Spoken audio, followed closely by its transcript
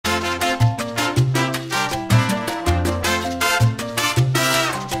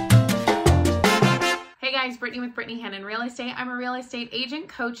Brittany with Brittany Hannon Real Estate. I'm a real estate agent,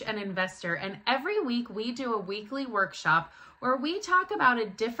 coach, and investor. And every week we do a weekly workshop where we talk about a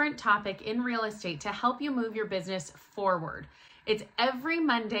different topic in real estate to help you move your business forward. It's every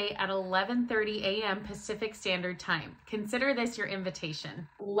Monday at 11:30 a.m. Pacific Standard Time. Consider this your invitation.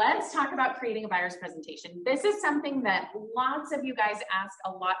 Let's talk about creating a buyer's presentation. This is something that lots of you guys ask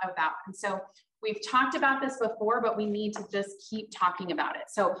a lot about. And so we've talked about this before, but we need to just keep talking about it.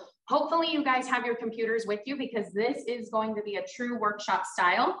 So hopefully you guys have your computers with you because this is going to be a true workshop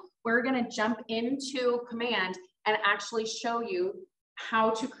style. We're going to jump into Command and actually show you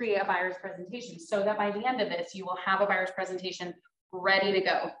how to create a buyer's presentation so that by the end of this, you will have a buyer's presentation ready to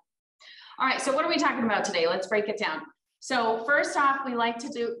go. All right, so what are we talking about today? Let's break it down. So first off, we like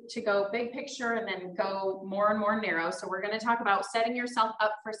to go big picture and then go more and more narrow. So we're going to talk about setting yourself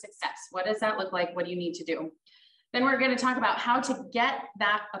up for success. What does that look like? What do you need to do? Then we're going to talk about how to get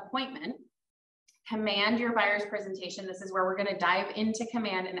that appointment, command your buyer's presentation. This is where we're going to dive into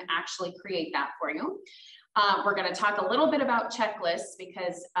Command and actually create that for you. We're going to talk a little bit about checklists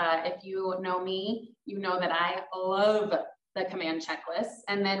because if you know me, you know that I love the Command checklists.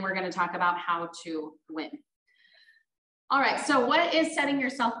 And then we're going to talk about how to win. All right, so what is setting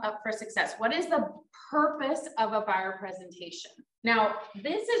yourself up for success? What is the purpose of a buyer presentation? Now,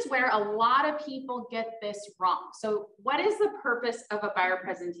 this is where a lot of people get this wrong. So what is the purpose of a buyer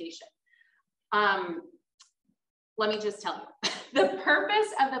presentation? Let me just tell you. The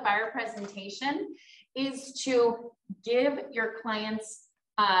purpose of the buyer presentation is to give your clients,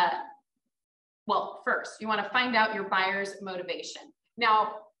 well, first, you want to find out your buyer's motivation.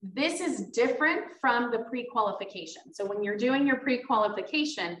 Now, this is different from the pre-qualification. So when you're doing your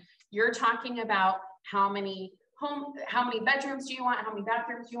pre-qualification, you're talking about how many bedrooms do you want? How many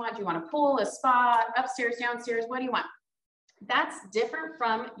bathrooms do you want? Do you want a pool, a spa, upstairs, downstairs? What do you want? That's different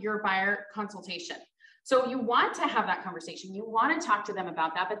from your buyer consultation. So you want to have that conversation. You want to talk to them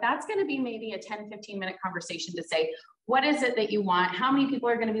about that, but that's going to be maybe a 10, 15-minute conversation to say, what is it that you want? How many people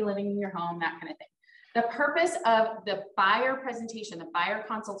are going to be living in your home? That kind of thing. The purpose of the buyer presentation, the buyer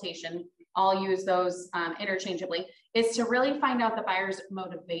consultation, I'll use those interchangeably, is to really find out the buyer's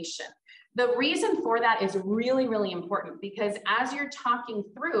motivation. The reason for that is really, really important because as you're talking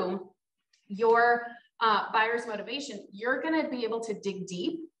through your buyer's motivation, you're going to be able to dig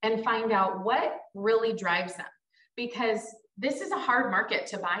deep and find out what really drives them because this is a hard market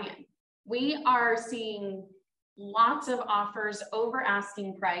to buy in. We are seeing lots of offers over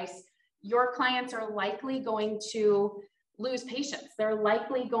asking price. Your clients are likely going to lose patience. They're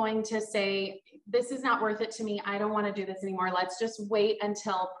likely going to say, this is not worth it to me. I don't want to do this anymore. Let's just wait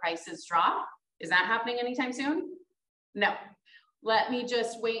until prices drop. Is that happening anytime soon? No. Let me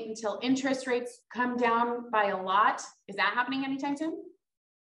just wait until interest rates come down by a lot. Is that happening anytime soon?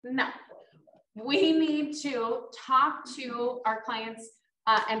 No. We need to talk to our clients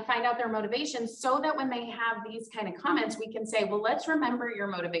and find out their motivation so that when they have these kind of comments, we can say, well, let's remember your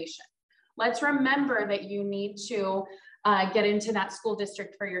motivation. Let's remember that you need to get into that school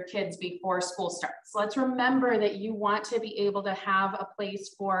district for your kids before school starts. Let's remember that you want to be able to have a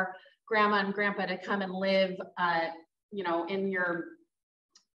place for grandma and grandpa to come and live, you know, in your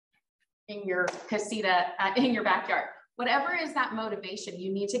casita, in your backyard. Whatever is that motivation,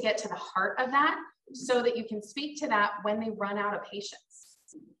 you need to get to the heart of that so that you can speak to that when they run out of patience.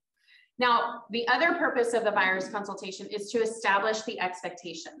 Now, the other purpose of the buyer's consultation is to establish the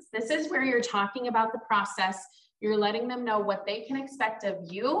expectations. This is where you're talking about the process. You're letting them know what they can expect of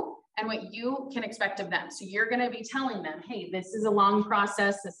you and what you can expect of them. So you're going to be telling them, hey, this is a long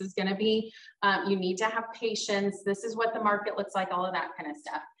process. This is going to be, you need to have patience. This is what the market looks like, all of that kind of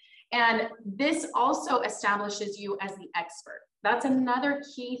stuff. And this also establishes you as the expert. That's another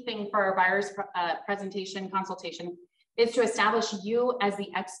key thing for our buyer's presentation consultation is to establish you as the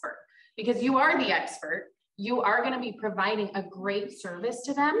expert. Because you are the expert, you are going to be providing a great service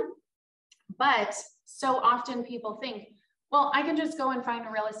to them. But so often people think, well, I can just go and find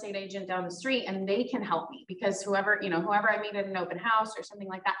a real estate agent down the street and they can help me because whoever I meet at an open house or something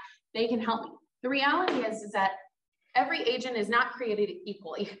like that, they can help me. The reality is that every agent is not created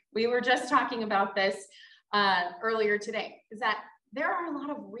equally. We were just talking about this earlier today, is that there are a lot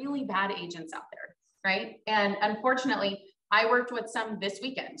of really bad agents out there, right? And unfortunately, I worked with some this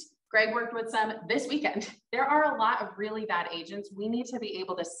weekend. Greg worked with some this weekend. There are a lot of really bad agents. We need to be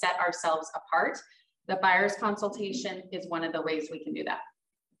able to set ourselves apart. The buyer's consultation is one of the ways we can do that.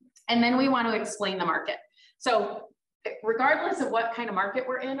 And then we want to explain the market. So regardless of what kind of market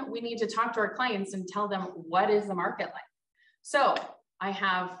we're in, we need to talk to our clients and tell them what is the market like. So I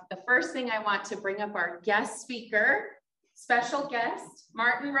have the first thing I want to bring up our guest speaker special guest,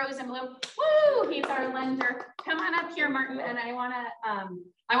 Martin Rosenblum. Woo, he's our lender. Come on up here, Martin, and I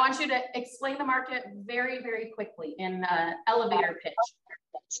want you to explain the market very, very quickly in elevator pitch.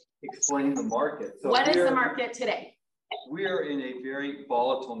 Explain the market. So what is the market today? We are in a very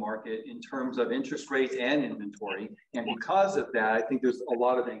volatile market in terms of interest rates and inventory. And because of that, I think there's a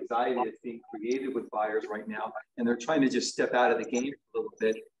lot of anxiety that's being created with buyers right now. And they're trying to just step out of the game a little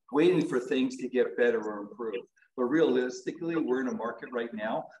bit, waiting for things to get better or improve. But realistically, we're in a market right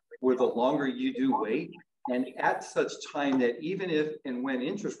now where the longer you do wait, and at such time that even if and when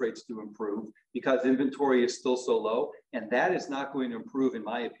interest rates do improve, because inventory is still so low, and that is not going to improve, in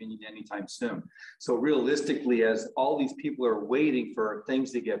my opinion, anytime soon. So realistically, as all these people are waiting for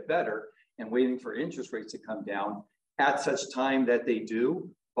things to get better and waiting for interest rates to come down, at such time that they do,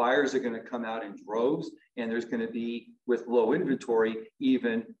 buyers are going to come out in droves, and there's going to be, with low inventory,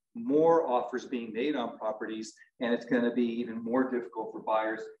 even more offers being made on properties, and it's going to be even more difficult for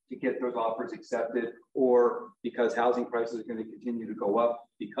buyers to get those offers accepted, or because housing prices are going to continue to go up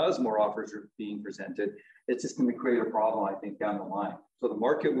because more offers are being presented. It's just going to create a problem, I think, down the line. So the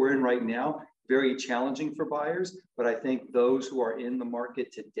market we're in right now, very challenging for buyers, but I think those who are in the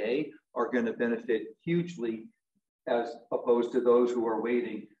market today are going to benefit hugely as opposed to those who are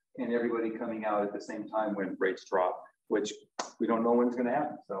waiting and everybody coming out at the same time when rates drop, which we don't know when it's going to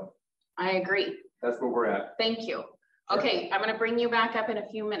happen. So I agree. That's where we're at. Thank you. Okay, I'm going to bring you back up in a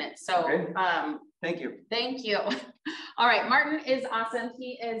few minutes. So okay. Thank you. Thank you. All right, Martin is awesome.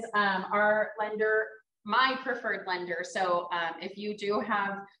 He is our lender, my preferred lender. So if you do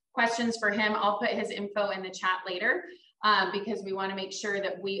have questions for him, I'll put his info in the chat later because we want to make sure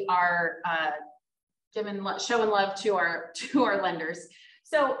that we are showing love to our lenders.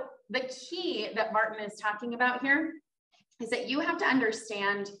 So the key that Martin is talking about here is that you have to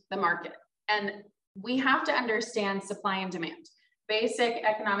understand the market, and we have to understand supply and demand. Basic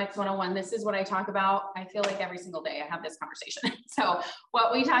economics 101. This is what I talk about. I feel like every single day I have this conversation. So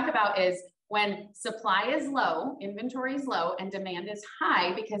what we talk about is when supply is low, inventory is low, and demand is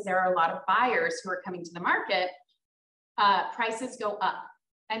high because there are a lot of buyers who are coming to the market, prices go up.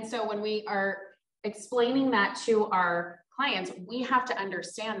 And so when we are explaining that to our clients, we have to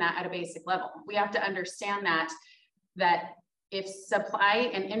understand that at a basic level. We have to understand that if supply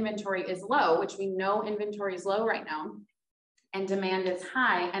and inventory is low, which we know inventory is low right now, and demand is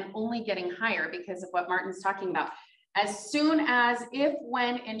high and only getting higher because of what Martin's talking about, as soon as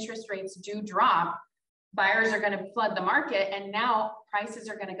when interest rates do drop, buyers are going to flood the market, and now prices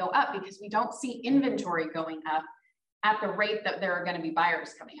are going to go up because we don't see inventory going up at the rate that there are going to be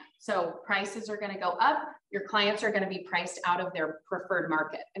buyers coming up. So prices are going to go up. Your clients are going to be priced out of their preferred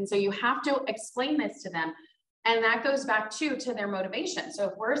market. And so you have to explain this to them. And that goes back to their motivation. So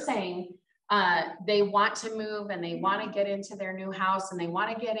if we're saying they want to move and they want to get into their new house and they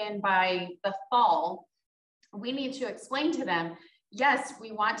want to get in by the fall, we need to explain to them, yes,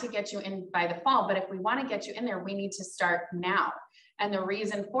 we want to get you in by the fall, but if we want to get you in there, we need to start now. And the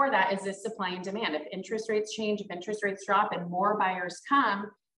reason for that is this supply and demand. If interest rates change, if interest rates drop and more buyers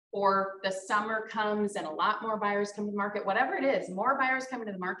come, or the summer comes and a lot more buyers come to the market, whatever it is, more buyers come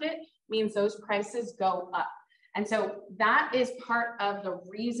into the market means those prices go up. And so that is part of the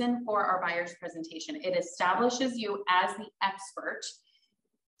reason for our buyer's presentation. It establishes you as the expert,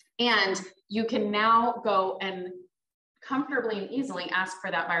 and you can now go and comfortably and easily ask for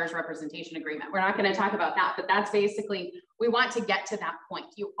that buyer's representation agreement. We're not going to talk about that, but that's basically, we want to get to that point.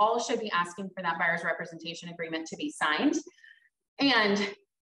 You all should be asking for that buyer's representation agreement to be signed. And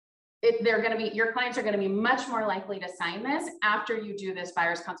your clients are going to be much more likely to sign this after you do this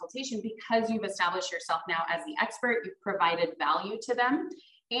buyer's consultation, because you've established yourself now as the expert, you've provided value to them,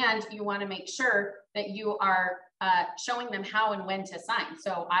 and you want to make sure that you are showing them how and when to sign.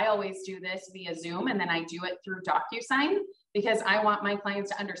 So I always do this via Zoom, and then I do it through DocuSign because I want my clients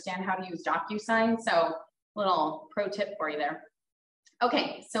to understand how to use DocuSign. So little pro tip for you there.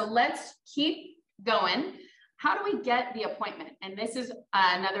 Okay, so let's keep going. How do we get the appointment? And this is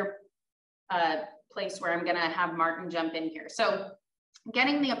another place where I'm going to have Martin jump in here. So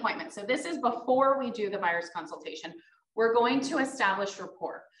getting the appointment. So this is before we do the buyer's consultation. We're going to establish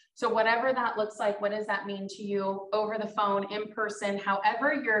rapport. So whatever that looks like, what does that mean to you over the phone, in person,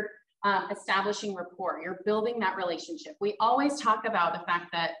 however you're establishing rapport, you're building that relationship. We always talk about the fact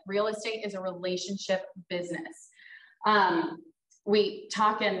that real estate is a relationship business. We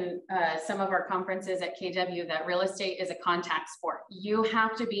talk in some of our conferences at KW that real estate is a contact sport. You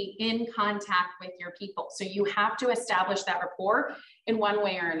have to be in contact with your people. So you have to establish that rapport in one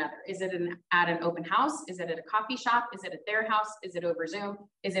way or another. Is it at an open house? Is it at a coffee shop? Is it at their house? Is it over Zoom?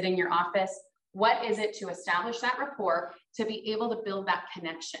 Is it in your office? What is it to establish that rapport, to be able to build that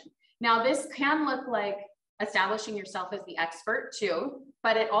connection? Now, this can look like establishing yourself as the expert too,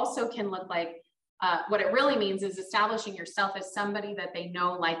 but it also can look like what it really means is establishing yourself as somebody that they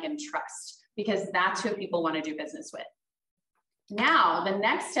know, like, and trust, because that's who people want to do business with. Now, the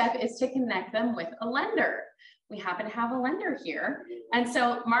next step is to connect them with a lender. We happen to have a lender here. And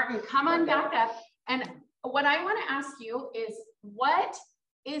so, Martin, come on back up. And what I want to ask you is, what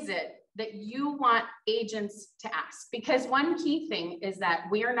is it that you want agents to ask? Because one key thing is that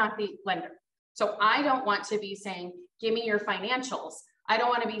we are not the lender. So I don't want to be saying, give me your financials. I don't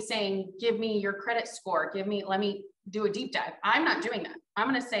want to be saying, give me your credit score. Let me do a deep dive. I'm not doing that. I'm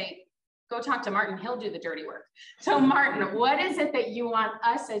going to say, go talk to Martin. He'll do the dirty work. So Martin, what is it that you want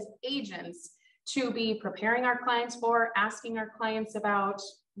us as agents to be preparing our clients for, asking our clients about?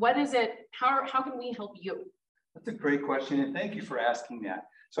 What is it? How can we help you? That's a great question, and thank you for asking that.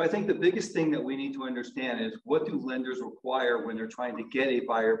 So I think the biggest thing that we need to understand is, what do lenders require when they're trying to get a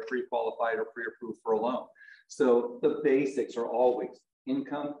buyer pre-qualified or pre-approved for a loan? So the basics are always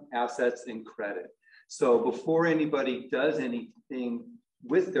income, assets, and credit. So before anybody does anything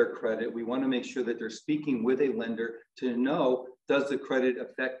with their credit, we want to make sure that they're speaking with a lender to know, does the credit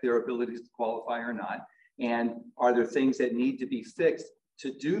affect their abilities to qualify or not? And are there things that need to be fixed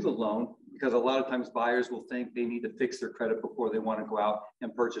to do the loan? Because a lot of times buyers will think they need to fix their credit before they want to go out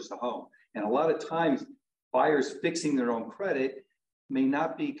and purchase a home. And a lot of times buyers fixing their own credit may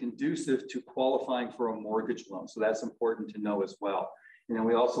not be conducive to qualifying for a mortgage loan. So that's important to know as well. And then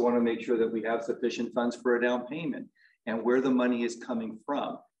we also want to make sure that we have sufficient funds for a down payment, and where the money is coming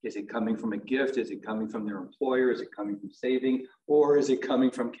from. Is it coming from a gift? Is it coming from their employer? Is it coming from saving? Or is it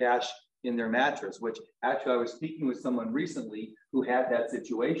coming from cash in their mattress? Which actually, I was speaking with someone recently who had that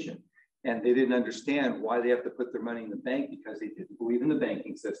situation, and they didn't understand why they have to put their money in the bank, because they didn't believe in the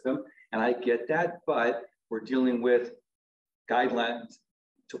banking system. And I get that, but we're dealing with guidelines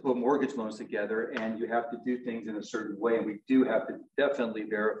to put mortgage loans together, and you have to do things in a certain way. And we do have to definitely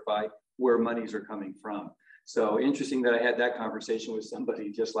verify where monies are coming from. So interesting that I had that conversation with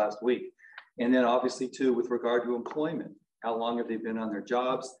somebody just last week. And then obviously too, with regard to employment, how long have they been on their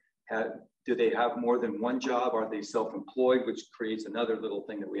jobs? Do they have more than one job? Are they self-employed, which creates another little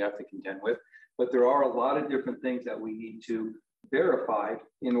thing that we have to contend with. But there are a lot of different things that we need to verify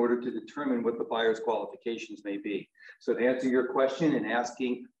in order to determine what the buyer's qualifications may be. So to answer your question and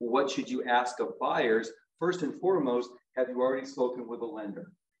asking, what should you ask of buyers? First and foremost, have you already spoken with a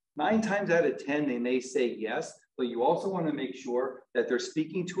lender? 9 times out of 10, they may say yes, but you also want to make sure that they're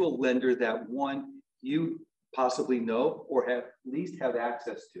speaking to a lender that, one, you possibly know or at least have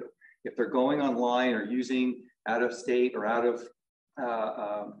access to. If they're going online or using out of state or out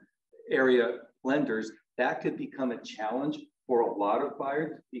of area lenders, that could become a challenge for a lot of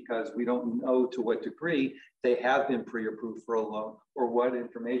buyers, because we don't know to what degree they have been pre-approved for a loan or what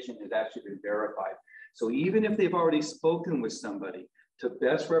information has actually been verified. So even if they've already spoken with somebody, to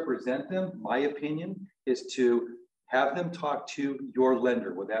best represent them, my opinion is to have them talk to your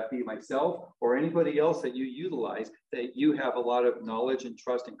lender, would that be myself or anybody else that you utilize, that you have a lot of knowledge and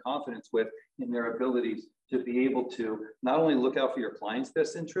trust and confidence with in their abilities to be able to not only look out for your client's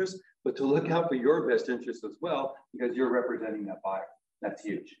best interest, but to look out for your best interest as well, because you're representing that buyer. That's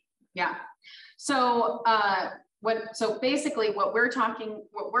huge. Yeah. So so basically what we're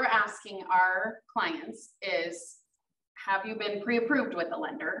asking our clients is, have you been pre-approved with the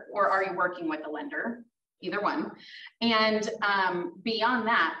lender, or are you working with the lender? Either one. And beyond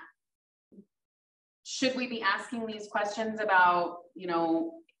that, should we be asking these questions about,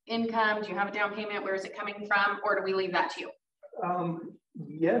 income? Do you have a down payment? Where is it coming from? Or do we leave that to you?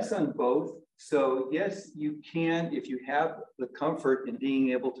 Yes, on both. So yes, you can, if you have the comfort in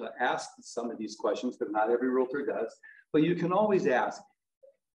being able to ask some of these questions, but not every realtor does, but you can always ask,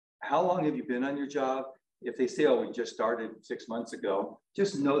 how long have you been on your job? If they say, oh, we just started 6 months ago,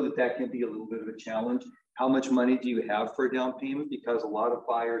 just know that that can be a little bit of a challenge. How much money do you have for a down payment? Because a lot of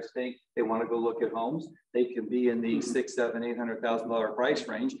buyers think they want to go look at homes. They can be in the $600,000, $700,000, $800,000 price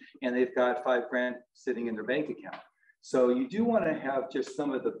range, and they've got $5,000 sitting in their bank account. So you do want to have just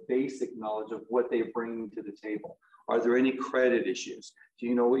some of the basic knowledge of what they bring to the table. Are there any credit issues? Do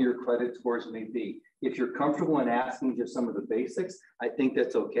you know what your credit scores may be? If you're comfortable in asking just some of the basics, I think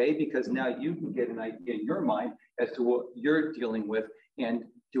that's okay, because now you can get an idea in your mind as to what you're dealing with. And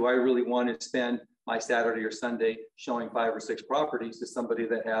do I really want to spend my Saturday or Sunday showing 5 or 6 properties to somebody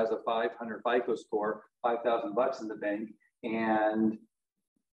that has a 500 FICO score, $5,000 in the bank, and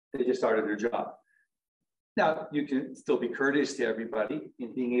they just started their job? Now, you can still be courteous to everybody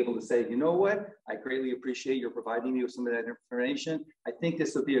in being able to say, you know what, I greatly appreciate your providing me with some of that information. I think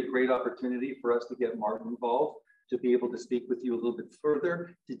this would be a great opportunity for us to get Martin involved, to be able to speak with you a little bit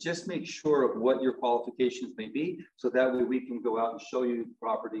further, to just make sure of what your qualifications may be, so that way we can go out and show you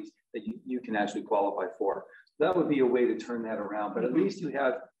properties that you can actually qualify for. That would be a way to turn that around, but at least you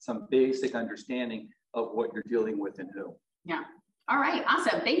have some basic understanding of what you're dealing with and who. Yeah. All right.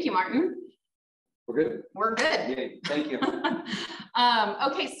 Awesome. Thank you, Martin. We're good. We're good. Yay. Thank you.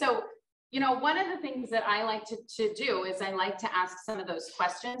 Okay. So, you know, one of the things that I like to do is I like to ask some of those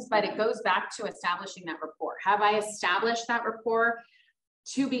questions, but it goes back to establishing that rapport. Have I established that rapport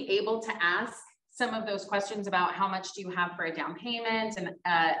to be able to ask some of those questions about how much do you have for a down payment and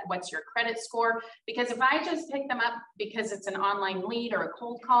what's your credit score? Because if I just pick them up because it's an online lead or a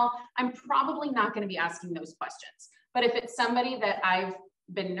cold call, I'm probably not going to be asking those questions. But if it's somebody that I've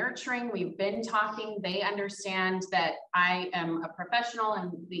been nurturing, we've been talking, they understand that I am a professional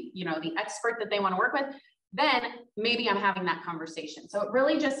and the expert that they want to work with, then maybe I'm having that conversation. So it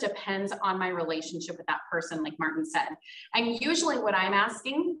really just depends on my relationship with that person, like Martin said. And usually what I'm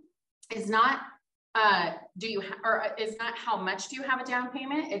asking is not is not how much do you have a down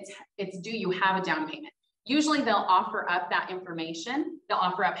payment, it's do you have a down payment. Usually they'll offer up that information, they'll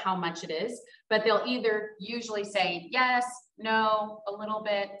offer up how much it is, but they'll either usually say yes, no, a little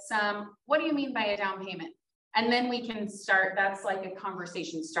bit, some. What do you mean by a down payment? And then we can start, that's like a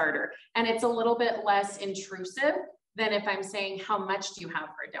conversation starter. And it's a little bit less intrusive than if I'm saying, how much do you have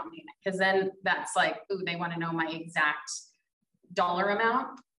for a down payment? Because then that's like, ooh, they want to know my exact dollar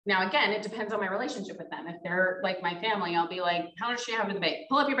amount. Now, again, it depends on my relationship with them. If they're like my family, I'll be like, how much do you have in the bank?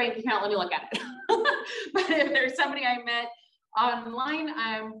 Pull up your bank account, let me look at it. But if there's somebody I met online,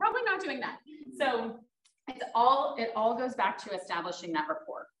 I'm probably not doing that. So it all goes back to establishing that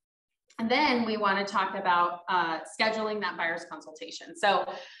rapport. And then we want to talk about scheduling that buyer's consultation. So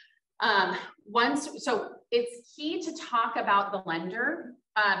it's key to talk about the lender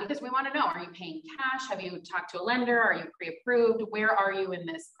because we want to know, are you paying cash? Have you talked to a lender? Are you pre-approved? Where are you in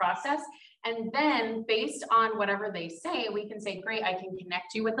this process? And then based on whatever they say, we can say, great, I can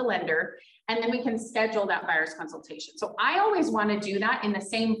connect you with the lender, and then we can schedule that buyer's consultation. So I always want to do that in the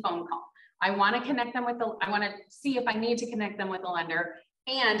same phone call. I want to connect them with I want to see if I need to connect them with the lender,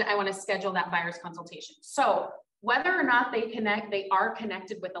 and I want to schedule that buyer's consultation. So whether or not they are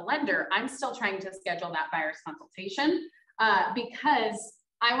connected with a lender, I'm still trying to schedule that buyer's consultation because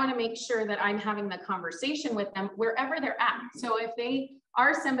I want to make sure that I'm having the conversation with them wherever they're at. So if they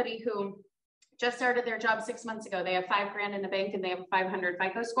are somebody who just started their job 6 months ago, they have $5,000 in the bank and they have a 500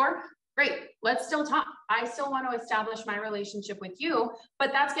 FICO score, great, let's still talk. I still want to establish my relationship with you,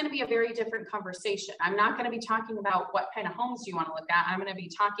 but that's going to be a very different conversation. I'm not going to be talking about what kind of homes do you want to look at. I'm going to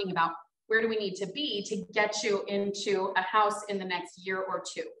be talking about where do we need to be to get you into a house in the next year or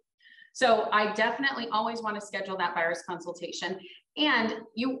two. So I definitely always want to schedule that buyer's consultation. And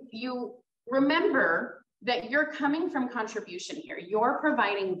you remember that you're coming from contribution here. You're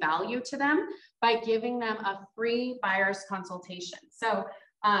providing value to them by giving them a free buyer's consultation. So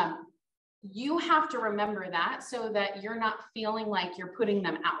you have to remember that so that you're not feeling like you're putting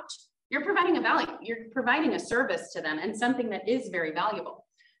them out. You're providing a value, you're providing a service to them and something that is very valuable.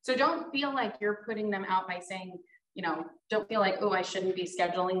 So don't feel like you're putting them out by saying, don't feel like, oh, I shouldn't be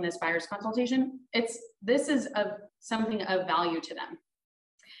scheduling this buyer's consultation. This is something of value to them.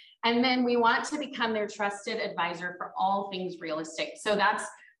 And then we want to become their trusted advisor for all things real estate. So that's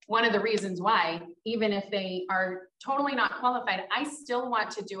one of the reasons why, even if they are totally not qualified, I still want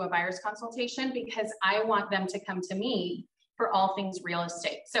to do a buyer's consultation because I want them to come to me for all things real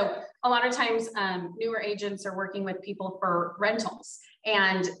estate. So a lot of times newer agents are working with people for rentals,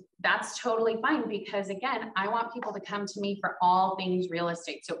 and that's totally fine because again, I want people to come to me for all things real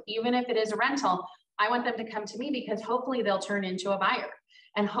estate. So even if it is a rental, I want them to come to me because hopefully they'll turn into a buyer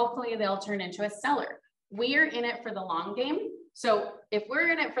and hopefully they'll turn into a seller. We're in it for the long game. So if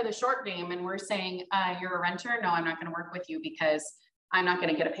we're in it for the short game and we're saying, you're a renter, no, I'm not going to work with you because I'm not going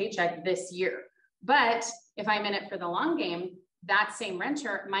to get a paycheck this year. But if I'm in it for the long game, that same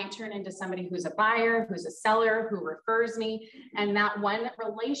renter might turn into somebody who's a buyer, who's a seller, who refers me. And that one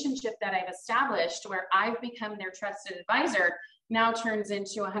relationship that I've established where I've become their trusted advisor now turns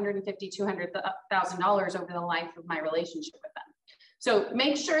into $150,000, $200,000 over the life of my relationship with them. So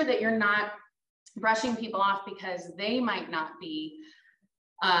make sure that you're not brushing people off because they might not be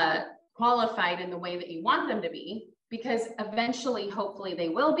qualified in the way that you want them to be, because eventually, hopefully they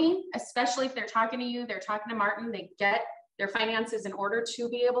will be, especially if they're talking to you, they're talking to Martin, they get their finances in order to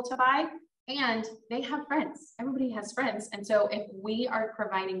be able to buy, and they have friends. Everybody has friends. And so if we are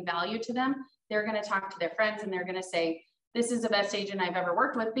providing value to them, they're going to talk to their friends and they're going to say, this is the best agent I've ever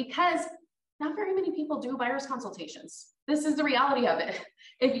worked with, because not very many people do buyer's consultations. This is the reality of it.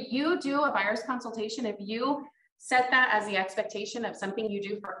 If you do a buyer's consultation, if you set that as the expectation of something you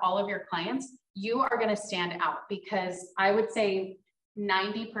do for all of your clients, you are going to stand out, because I would say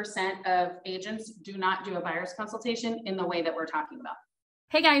 90% of agents do not do a buyer's consultation in the way that we're talking about.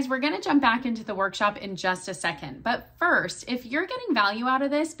 Hey guys, we're going to jump back into the workshop in just a second. But first, if you're getting value out of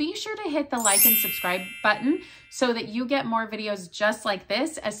this, be sure to hit the like and subscribe button so that you get more videos just like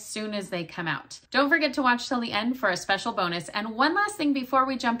this as soon as they come out. Don't forget to watch till the end for a special bonus. And one last thing before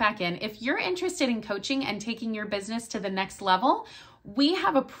we jump back in, if you're interested in coaching and taking your business to the next level, we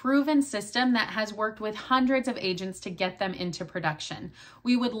have a proven system that has worked with hundreds of agents to get them into production.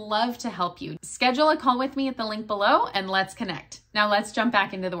 We would love to help you. Schedule a call with me at the link below and let's connect. Now let's jump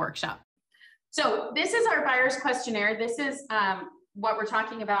back into the workshop. So this is our buyer's questionnaire. This is what we're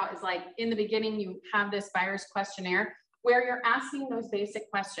talking about is like in the beginning, you have this buyer's questionnaire where you're asking those basic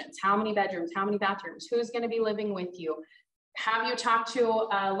questions. How many bedrooms, how many bathrooms, who's going to be living with you? Have you talked to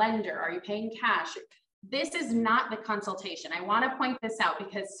a lender? Are you paying cash? This is not the consultation. I want to point this out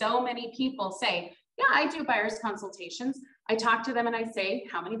because so many people say, yeah, I do buyer's consultations. I talk to them and I say,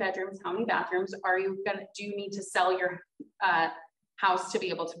 how many bedrooms, how many bathrooms do you need to sell your house to be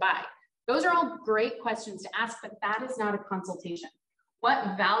able to buy? Those are all great questions to ask, but that is not a consultation.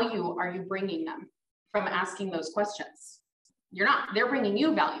 What value are you bringing them from asking those questions? You're not. They're bringing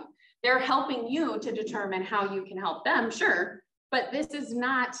you value. They're helping you to determine how you can help them, sure, but this is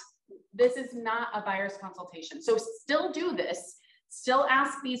not a buyer's consultation. So still do this, still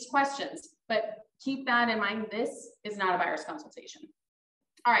ask these questions, but keep that in mind. This is not a buyer's consultation.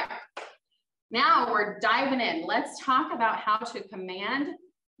 All right, now we're diving in. Let's talk about how to command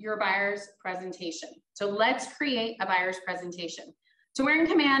your buyer's presentation. So let's create a buyer's presentation. So we're in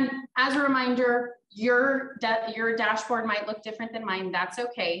Command. As a reminder, your dashboard might look different than mine. That's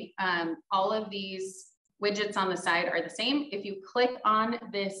okay. All of these widgets on the side are the same. If you click on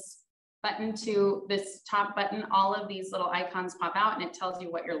this button to this top button, all of these little icons pop out and it tells you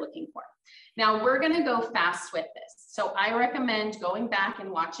what you're looking for. Now we're going to go fast with this. So I recommend going back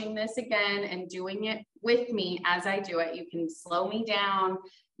and watching this again and doing it with me as I do it. You can slow me down,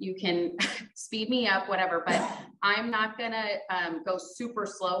 you can speed me up, whatever, but I'm not going to go super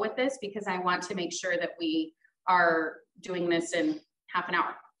slow with this because I want to make sure that we are doing this in half an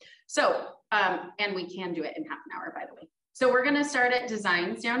hour. So, and we can do it in half an hour, by the way. So we're going to start at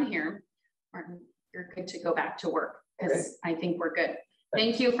designs down here. Martin, you're good to go back to work because okay. I think we're good.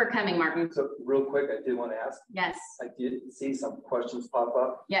 Thank you for coming, Martin. So real quick, I did want to ask. Yes. I did see some questions pop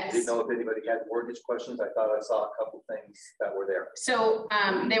up. Yes. I didn't know if anybody had mortgage questions. I thought I saw a couple things that were there. So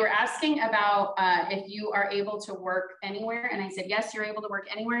they were asking about if you are able to work anywhere. And I said, yes, you're able to work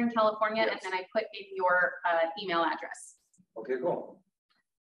anywhere in California. Yes. And then I put in your email address. Okay, cool.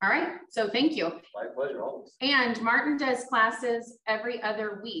 All right. So thank you. My pleasure, always. And Martin does classes every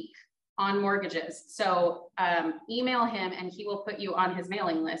other week on mortgages. So email him and he will put you on his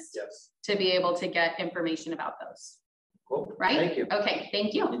mailing list. Yes. To be able to get information about those. Cool. Right? Thank you. Okay.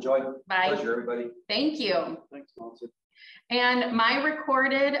 Thank you. Enjoy. Bye. Pleasure, everybody. Thank you. Thanks, Melissa. And my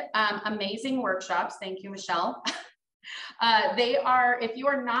recorded amazing workshops, thank you, Michelle. They are, if you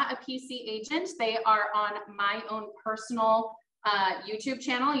are not a PC agent, they are on my own personal YouTube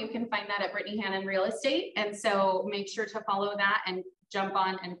channel. You can find that at BrittanyHannonRealEstate. And so make sure to follow that and jump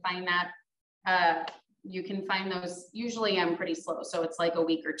on and find that. You can find those. Usually I'm pretty slow, so it's like a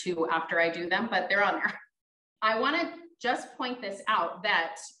week or two after I do them, but they're on there. I want to just point this out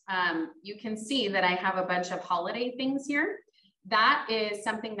that you can see that I have a bunch of holiday things here. That is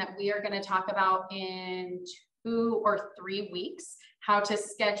something that we are going to talk about in 2 or 3 weeks, how to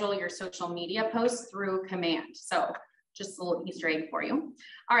schedule your social media posts through Command. So just a little Easter egg for you.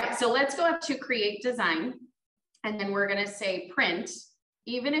 All right, so let's go up to create design, and then we're going to say print.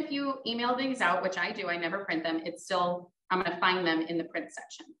 Even if you email these out, which I do, I never print them, it's still, I'm going to find them in the print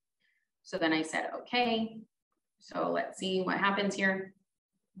section. So then I said, okay, so let's see what happens here.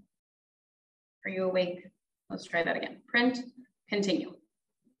 Are you awake? Let's try that again. Print, continue.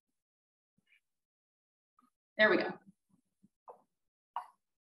 There we go.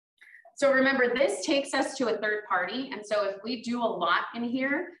 So remember, this takes us to a third party. And so if we do a lot in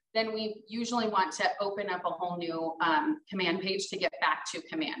here, then we usually want to open up a whole new Command page to get back to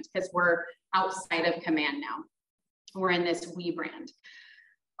Command because we're outside of Command now. We're in this We brand.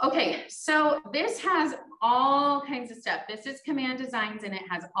 Okay, so this has all kinds of stuff. This is Command Designs and it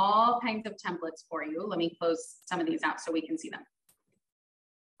has all kinds of templates for you. Let me close some of these out so we can see them.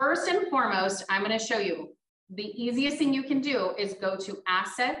 First and foremost, I'm going to show you the easiest thing you can do is go to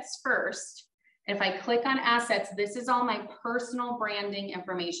Assets first, If I click on assets, this is all my personal branding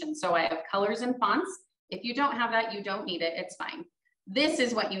information. So I have colors and fonts. If you don't have that, you don't need it, it's fine. This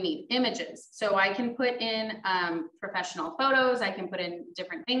is what you need, images. So I can put in professional photos, I can put in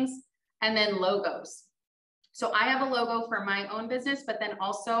different things, and then logos. So I have a logo for my own business, but then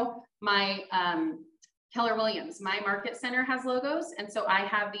also my Keller Williams, my market center has logos. And so I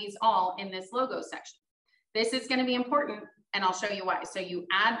have these all in this logo section. This is going to be important, and I'll show you why. So you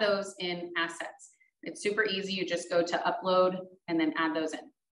add those in assets. It's super easy. You just go to upload and then add those in.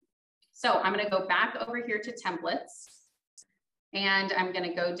 So I'm going to go back over here to templates, and I'm going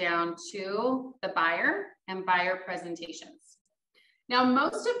to go down to the buyer and buyer presentations. Now,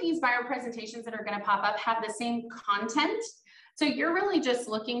 most of these buyer presentations that are going to pop up have the same content. So you're really just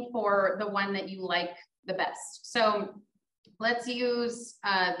looking for the one that you like the best. So let's use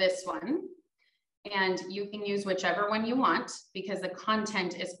this one, and you can use whichever one you want because the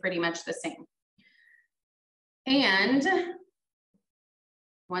content is pretty much the same. And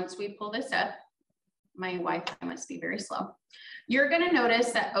once we pull this up, my Wi-Fi must be very slow. You're going to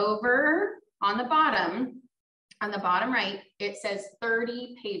notice that over on the bottom right, it says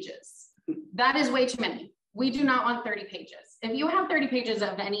 30 pages. That is way too many. We do not want 30 pages. If you have 30 pages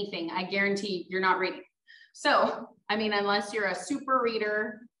of anything, I guarantee you're not reading. So, I mean, unless you're a super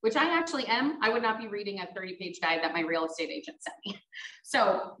reader, which I actually am, I would not be reading a 30-page guide that my real estate agent sent me.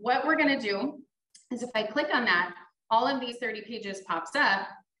 So what we're going to do is if I click on that, all of these 30 pages pops up.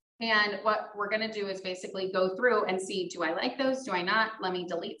 And what we're going to do is basically go through and see, do I like those? Do I not? Let me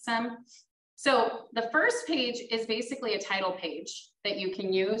delete some. So the first page is basically a title page that you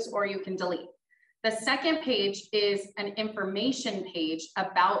can use or you can delete. The second page is an information page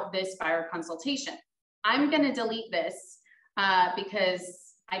about this buyer consultation. I'm going to delete this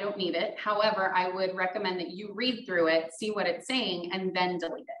because I don't need it. However, I would recommend that you read through it, see what it's saying, and then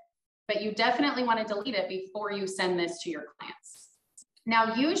delete it. But you definitely want to delete it before you send this to your clients.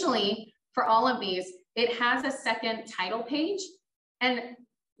 Now, usually for all of these, it has a second title page, and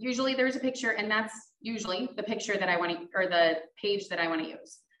usually there's a picture, and that's usually the picture that I want to, or the page that I want to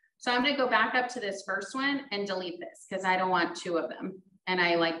use. So I'm going to go back up to this first one and delete this because I don't want two of them. And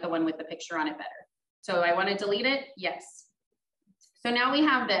I like the one with the picture on it better. So I want to delete it. Yes. So now we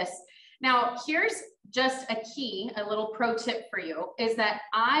have this. Now here's just a key, a little pro tip for you is that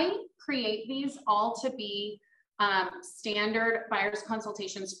I create these all to be standard buyer's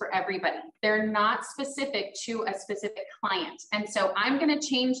consultations for everybody. They're not specific to a specific client. And so I'm going to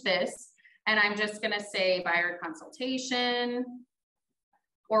change this and I'm just going to say buyer consultation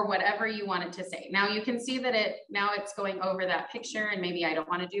or whatever you want it to say. Now you can see that now it's going over that picture and maybe I don't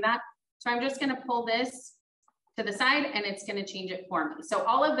want to do that. So I'm just going to pull this to the side and it's going to change it for me. So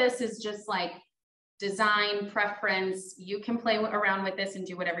all of this is just like design preference. You can play around with this and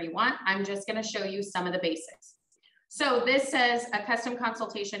do whatever you want. I'm just going to show you some of the basics. So this says a custom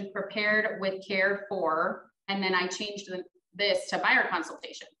consultation prepared with care for, and then I changed this to buyer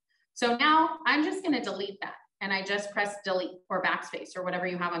consultation. So now I'm just going to delete that. And I just press delete or backspace or whatever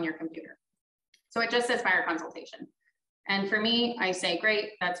you have on your computer. So it just says buyer consultation. And for me, I say, great,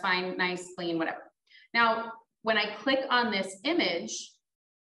 that's fine, nice, clean, whatever. Now, when I click on this image,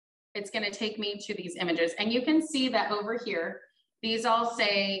 it's going to take me to these images. And you can see that over here, these all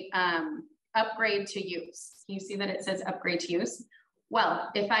say upgrade to use. Can you see that it says upgrade to use? Well,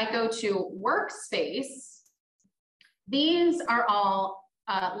 if I go to workspace, these are all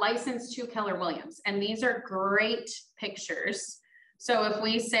licensed to Keller Williams. And these are great pictures. So if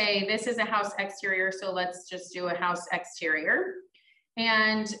we say this is a house exterior, so let's just do a house exterior.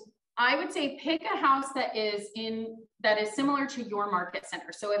 And I would say pick a house that is similar to your market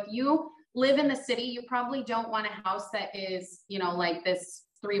center. So if you live in the city, you probably don't want a house that is, like this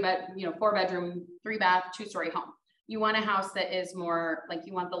 4-bedroom, 3-bath, 2-story home. You want a house that is more like,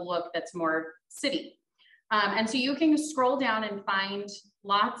 you want the look that's more city. And so you can scroll down and find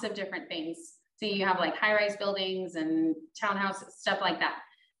lots of different things. So you have like high-rise buildings and townhouses, stuff like that.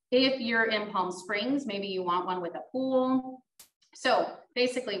 If you're in Palm Springs, maybe you want one with a pool. So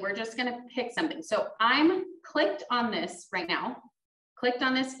basically, we're just going to pick something. So I'm clicked on this right now, clicked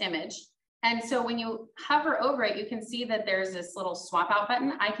on this image. And so when you hover over it, you can see that there's this little swap out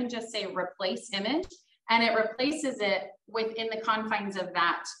button. I can just say replace image, and it replaces it within the confines of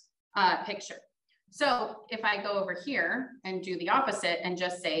that picture. So if I go over here and do the opposite and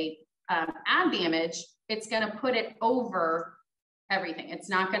just say add the image, it's going to put it over everything. It's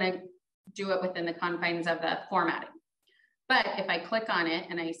not going to do it within the confines of the formatting. But if I click on it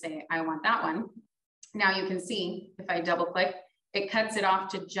and I say, I want that one, now you can see if I double click, it cuts it off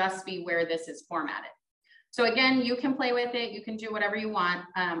to just be where this is formatted. So again, you can play with it. You can do whatever you want.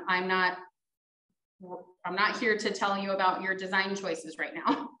 I'm not I'm not here to tell you about your design choices right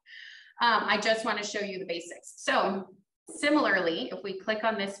now. I just want to show you the basics. So similarly, if we click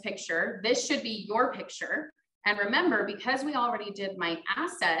on this picture, this should be your picture. And remember, because we already did my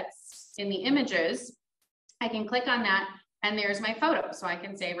assets in the images, I can click on that and there's my photo. So I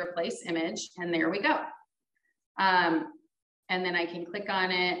can say replace image and there we go. And then I can click on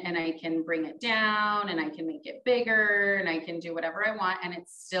it and I can bring it down and I can make it bigger and I can do whatever I want. And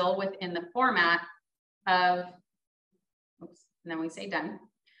it's still within the format of, oops, and then we say done.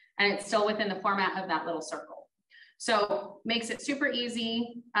 And it's still within the format of that little circle. So makes it super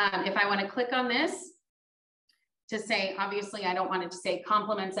easy. If I want to click on this to say, obviously I don't want it to say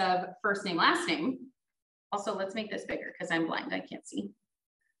compliments of first name, last name. Also, let's make this bigger because I'm blind, I can't see.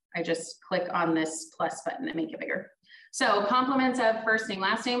 I just click on this plus button and make it bigger. So compliments of first name,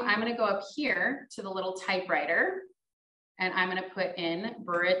 last name, I'm gonna go up here to the little typewriter and I'm gonna put in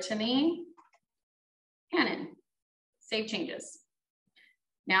Brittany Hannon, save changes.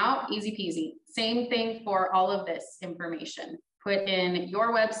 Now, easy peasy. Same thing for all of this information. Put in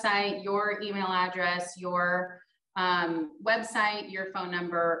your website, your email address, your website, your phone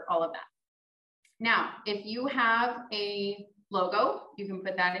number, all of that. Now, if you have a logo, you can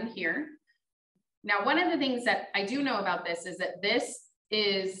put that in here. Now, one of the things that I do know about this is that this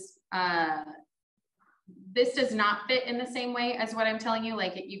does not fit in the same way as what I'm telling you.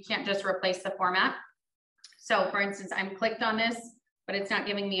 Like you can't just replace the format. So for instance, I'm clicked on this, but it's not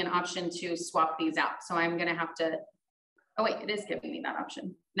giving me an option to swap these out. So I'm gonna have to, oh wait, it is giving me that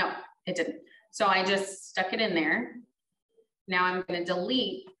option. No, it didn't. So I just stuck it in there. Now I'm gonna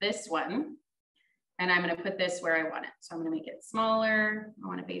delete this one. And I'm going to put this where I want it. So I'm going to make it smaller. I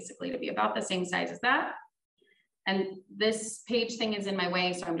want it basically to be about the same size as that. And this page thing is in my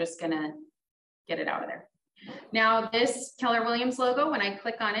way, so I'm just going to get it out of there. Now this Keller Williams logo, when I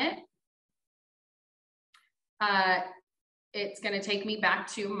click on it, it's going to take me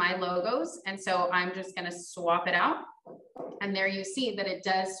back to my logos. And so I'm just going to swap it out. And there you see that it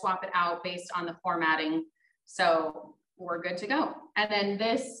does swap it out based on the formatting. So we're good to go. And then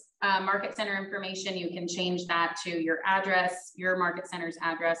this market center information, you can change that to your address, your market center's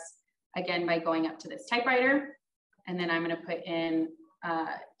address, again, by going up to this typewriter. And then I'm going to put in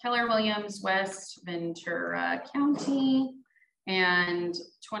Keller Williams, West Ventura County, and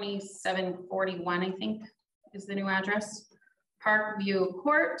 2741, I think, is the new address. Parkview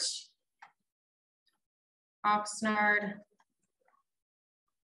Court, Oxnard,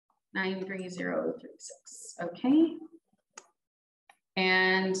 93036. Okay.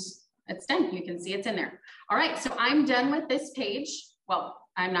 And it's done. You can see it's in there. All right, so I'm done with this page. Well,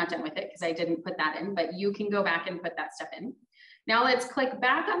 I'm not done with it because I didn't put that in, but you can go back and put that stuff in. Now let's click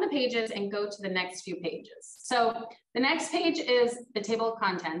back on the pages and go to the next few pages. So the next page is the table of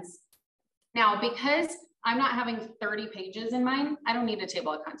contents. Now, because I'm not having 30 pages in mine, I don't need a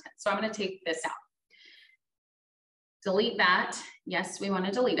table of contents. So I'm going to take this out. Delete that. Yes, we want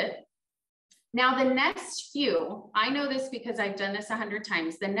to delete it. Now the next few, I know this because I've done this 100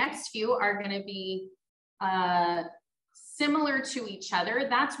 times. The next few are going to be similar to each other.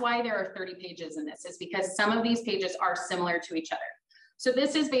 That's why there are 30 pages in this, is because some of these pages are similar to each other. So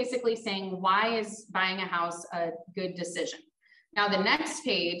this is basically saying, why is buying a house a good decision? Now the next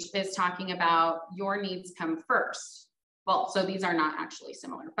page is talking about your needs come first. Well, so these are not actually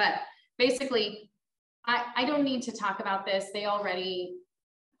similar, but basically I don't need to talk about this. They already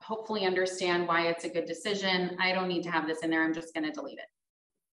hopefully understand why it's a good decision. I don't need to have this in there. I'm just going to delete it.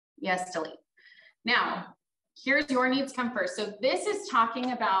 Yes, delete. Now, here's your needs come first. So this is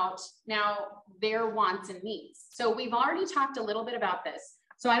talking about now their wants and needs. So we've already talked a little bit about this.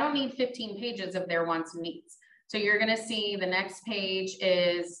 So I don't need 15 pages of their wants and needs. So you're going to see the next page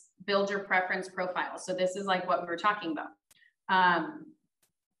is build your preference profile. So this is like what we were talking about.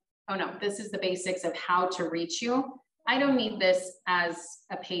 Oh no, this is the basics of how to reach you. I don't need this as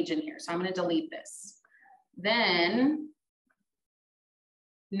a page in here, so I'm going to delete this. Then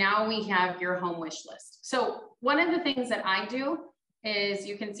now we have your home wish list. So one of the things that I do is,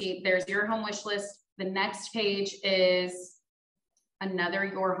 you can see there's your home wish list. The next page is another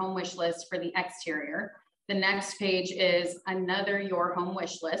your home wish list for the exterior. The next page is another your home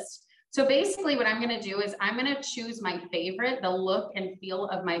wish list. So basically what I'm going to do is I'm going to choose my favorite, the look and feel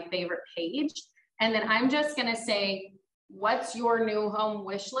of my favorite page. And then I'm just going to say, what's your new home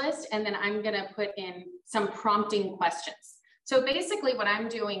wish list? And then I'm going to put in some prompting questions. So basically what I'm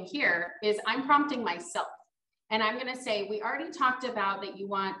doing here is I'm prompting myself. And I'm going to say, we already talked about that you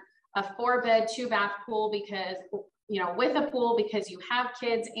want a 4-bed, 2-bath pool because, you know, with a pool because you have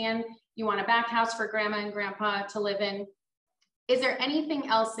kids, and you want a back house for grandma and grandpa to live in. Is there anything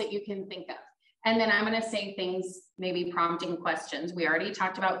else that you can think of? And then I'm going to say things, maybe prompting questions. We already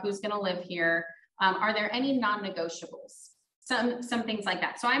talked about who's going to live here. Are there any non-negotiables? Some things like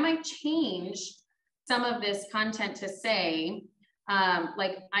that. So I might change some of this content to say,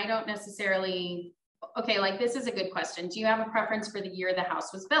 like, I don't necessarily, okay, like this is a good question. Do you have a preference for the year the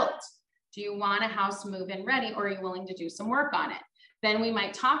house was built? Do you want a house move-in ready, or are you willing to do some work on it? Then we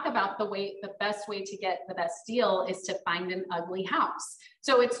might talk about the best way to get the best deal is to find an ugly house.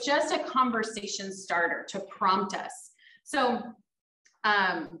 So it's just a conversation starter to prompt us. So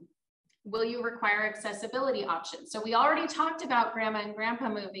will you require accessibility options? So we already talked about grandma and grandpa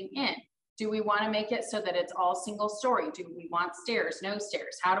moving in. Do we want to make it so that it's all single story? Do we want stairs, no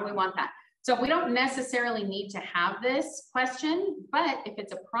stairs? How do we want that? So we don't necessarily need to have this question, but if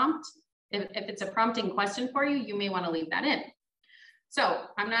it's a prompt, if it's a prompting question for you, you may want to leave that in. So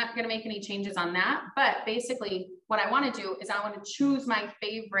I'm not going to make any changes on that, but basically what I want to do is I want to choose my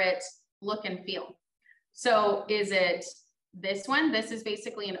favorite look and feel. So is it this one? This is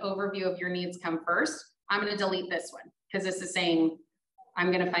basically an overview of your needs come first. I'm going to delete this one because this is saying, I'm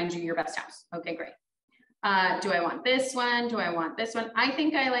going to find you your best house. Okay, great. Do I want this one? Do I want this one? I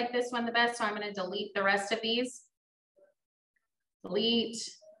think I like this one the best, so I'm going to delete the rest of these. Delete,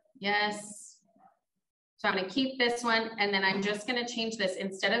 yes. So I'm going to keep this one, and then I'm just going to change this.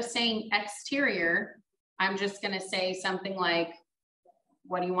 Instead of saying exterior, I'm just going to say something like,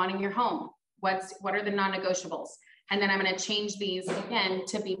 what do you want in your home? What are the non-negotiables? And then I'm going to change these again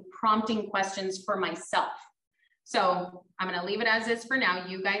to be prompting questions for myself. So I'm going to leave it as is for now.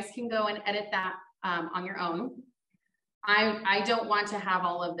 You guys can go and edit that on your own. I don't want to have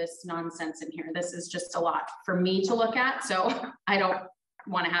all of this nonsense in here. This is just a lot for me to look at, so I don't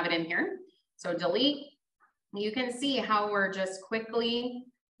want to have it in here. So delete. You can see how we're just quickly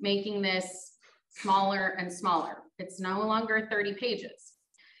making this smaller and smaller. It's no longer 30 pages.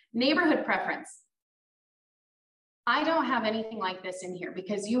 Neighborhood preference. I don't have anything like this in here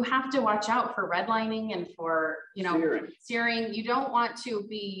because you have to watch out for redlining and for, you know, searing. You don't want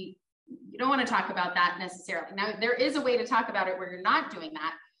to talk about that necessarily. Now, there is a way to talk about it where you're not doing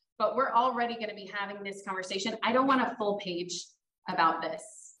that, but we're already going to be having this conversation. I don't want a full page about this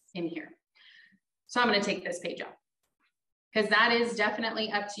in here. So I'm going to take this page out because that is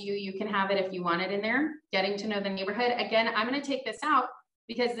definitely up to you. You can have it if you want it in there. Getting to know the neighborhood. Again, I'm going to take this out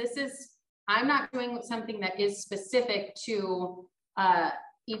because I'm not doing something that is specific to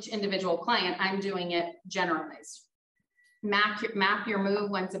each individual client. I'm doing it generalized. Map your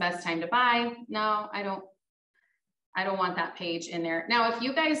move. When's the best time to buy? No, I don't want that page in there. Now, if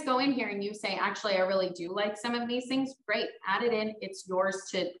you guys go in here and you say, actually, I really do like some of these things, great, add it in. It's yours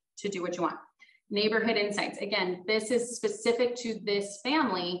to do what you want. Neighborhood insights. Again, this is specific to this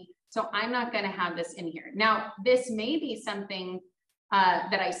family, so I'm not going to have this in here. Now, this may be something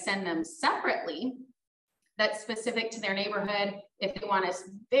that I send them separately that's specific to their neighborhood. If they want a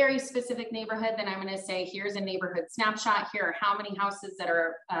very specific neighborhood, then I'm going to say, here's a neighborhood snapshot. Here are how many houses that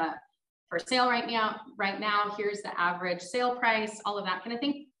are for sale right now. Here's the average sale price, all of that kind of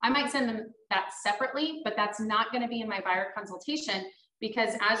thing. I might send them that separately, but that's not going to be in my buyer consultation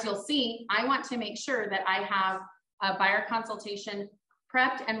because, as you'll see, I want to make sure that I have a buyer consultation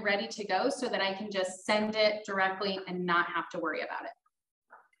prepped and ready to go so that I can just send it directly and not have to worry about it.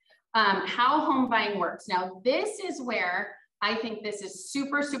 How home buying works. Now, this is where I think this is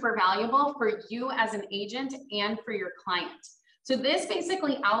super, super valuable for you as an agent and for your client. So this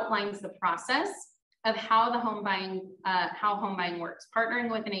basically outlines the process of how home buying works.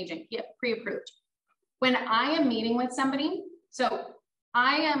 Partnering with an agent, get pre-approved. When I am meeting with somebody, so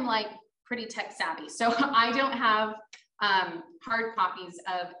I am like pretty tech savvy, so I don't have hard copies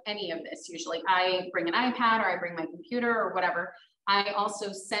of any of this. Usually I bring an iPad or I bring my computer or whatever. I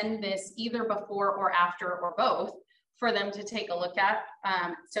also send this either before or after or both for them to take a look at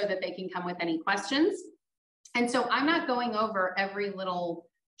so that they can come with any questions. And so I'm not going over every little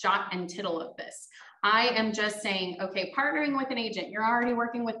jot and tittle of this. I am just saying, okay, partnering with an agent, you're already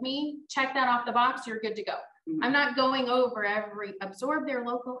working with me, check that off the box, you're good to go. I'm not going over absorb their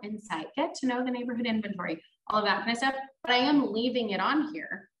local insight, get to know the neighborhood inventory, all of that kind of stuff, but I am leaving it on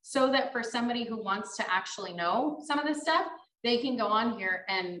here so that for somebody who wants to actually know some of this stuff, they can go on here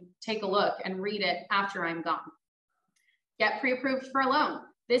and take a look and read it after I'm gone. Get pre-approved for a loan.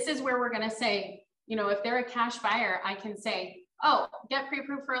 This is where we're going to say, you know, if they're a cash buyer, I can say, oh, get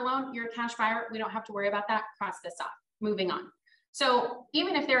pre-approved for a loan. You're a cash buyer. We don't have to worry about that. Cross this off. Moving on. So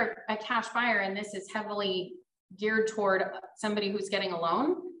even if they're a cash buyer and this is heavily geared toward somebody who's getting a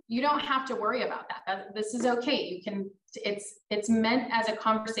loan, you don't have to worry about that. This is okay. You can, it's meant as a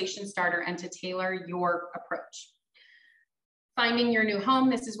conversation starter and to tailor your approach. Finding your new home,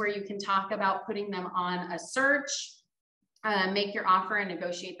 this is where you can talk about putting them on a search, make your offer and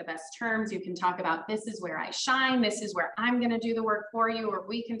negotiate the best terms. You can talk about, this is where I shine, this is where I'm going to do the work for you, or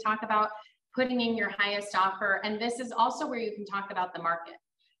we can talk about putting in your highest offer. And this is also where you can talk about the market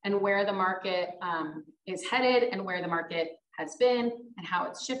and where the market is headed and where the market has been and how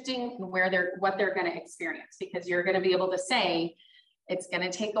it's shifting and what they're going to experience, because you're going to be able to say, it's going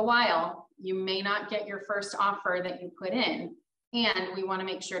to take a while. You may not get your first offer that you put in. And we want to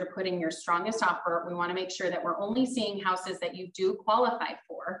make sure to put in your strongest offer. We want to make sure that we're only seeing houses that you do qualify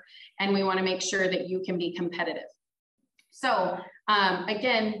for. And we want to make sure that you can be competitive. So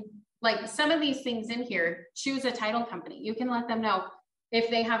again, like some of these things in here, choose a title company. You can let them know if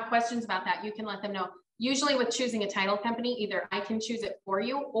they have questions about that. You can let them know. Usually with choosing a title company, either I can choose it for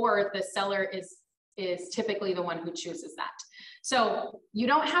you or the seller is typically the one who chooses that. So you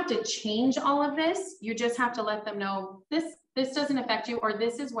don't have to change all of this. You just have to let them know this doesn't affect you, or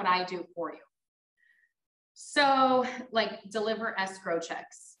this is what I do for you. So like deliver escrow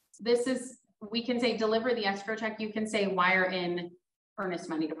checks. We can say deliver the escrow check. You can say wire in earnest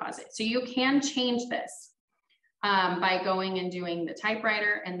money deposit. So you can change this by going and doing the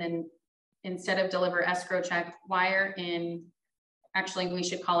typewriter, and then instead of deliver escrow check, wire in, actually we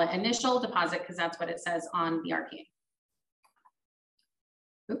should call it initial deposit, because that's what it says on the RPA.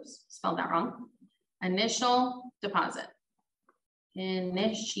 Oops, spelled that wrong. Initial deposit.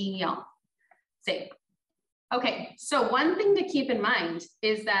 Initial. Save. Okay, so one thing to keep in mind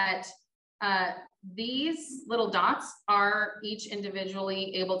is that these little dots are each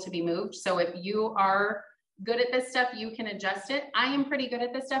individually able to be moved. So if you are good at this stuff, you can adjust it. I am pretty good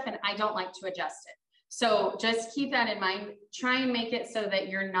at this stuff and I don't like to adjust it. So just keep that in mind. Try and make it so that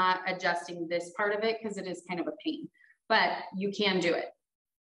you're not adjusting this part of it, because it is kind of a pain, but you can do it.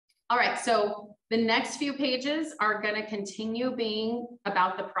 All right, so the next few pages are going to continue being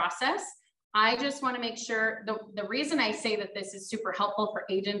about the process. I just want to make sure, the reason I say that this is super helpful for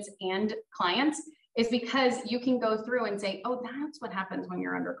agents and clients is because you can go through and say, oh, that's what happens when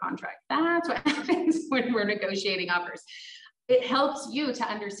you're under contract. That's what happens when we're negotiating offers. It helps you to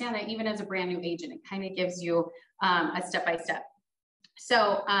understand that even as a brand new agent, it kind of gives you a step-by-step.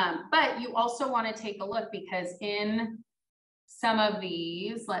 So, but you also want to take a look, because in some of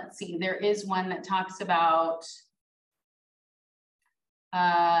these, let's see, there is one that talks about,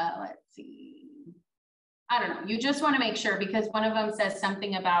 let's see, I don't know. You just want to make sure, because one of them says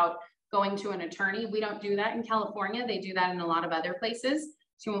something about going to an attorney. We don't do that in California. They do that in a lot of other places.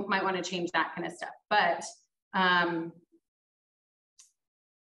 So you might want to change that kind of stuff. But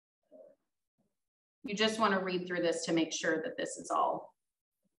you just want to read through this to make sure that this is all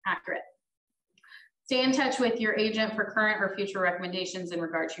accurate. Stay in touch with your agent for current or future recommendations in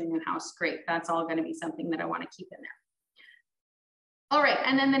regard to your new house. Great. That's all going to be something that I want to keep in there. All right.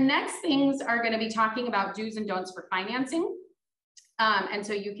 And then the next things are going to be talking about do's and don'ts for financing. And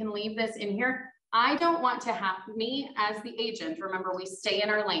so you can leave this in here. I don't want to have, me as the agent, remember, we stay in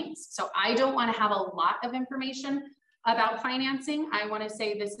our lanes. So I don't want to have a lot of information about financing. I want to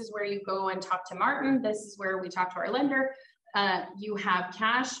say, this is where you go and talk to Martin. This is where we talk to our lender. You have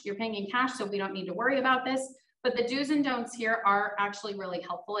cash, you're paying in cash, so we don't need to worry about this. But the do's and don'ts here are actually really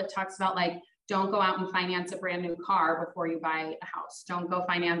helpful. It talks about, like, don't go out and finance a brand new car before you buy a house. Don't go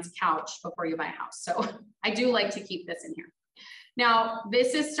finance a couch before you buy a house. So I do like to keep this in here. Now,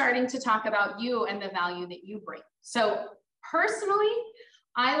 this is starting to talk about you and the value that you bring. So personally,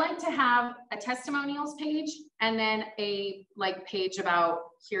 I like to have a testimonials page and then a page about,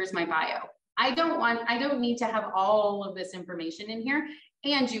 here's my bio. I don't need to have all of this information in here,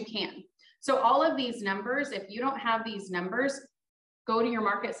 and you can. So all of these numbers, if you don't have these numbers, go to your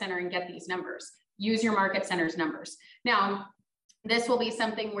market center and get these numbers. Use your market center's numbers. Now, this will be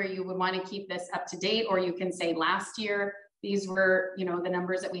something where you would want to keep this up to date, or you can say last year, these were, the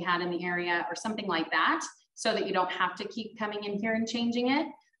numbers that we had in the area, or something like that, so that you don't have to keep coming in here and changing it.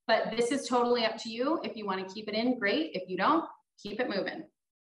 But this is totally up to you. If you want to keep it in, great. If you don't, keep it moving.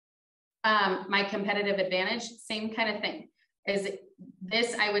 My competitive advantage, same kind of thing. Is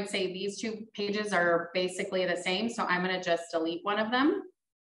this, I would say these two pages are basically the same. So I'm going to just delete one of them.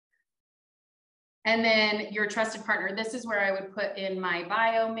 And then your trusted partner. This is where I would put in my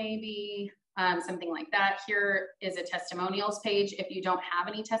bio, maybe something like that. Here is a testimonials page. If you don't have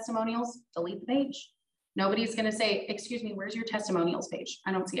any testimonials, delete the page. Nobody's going to say, excuse me, where's your testimonials page?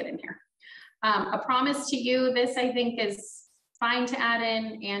 I don't see it in here. A promise to you. This, I think, is fine to add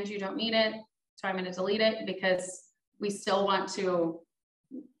in, and you don't need it. So I'm going to delete it, because we still want to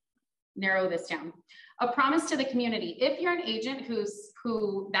narrow this down. A promise to the community. If you're an agent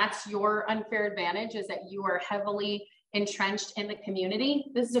who that's your unfair advantage, is that you are heavily entrenched in the community,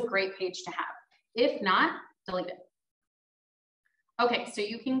 this is a great page to have. If not, delete it. Okay, so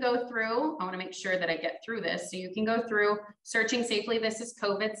you can go through, I want to make sure that I get through this. So you can go through searching safely. This is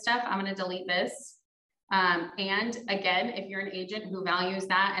COVID stuff. I'm going to delete this. And again, if you're an agent who values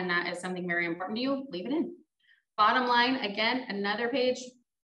that and that is something very important to you, leave it in. Bottom line, again, another page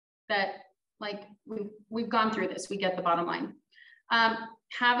that like we've gone through this. We get the bottom line.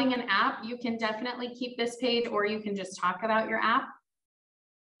 Having an app, you can definitely keep this page, or you can just talk about your app.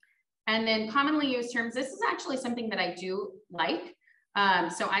 And then commonly used terms. This is actually something that I do like.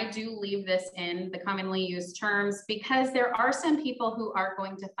 So I do leave this in the commonly used terms because there are some people who are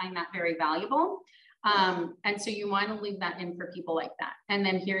going to find that very valuable. And so you want to leave that in for people like that. And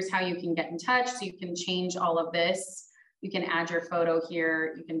then here's how you can get in touch. So you can change all of this. You can add your photo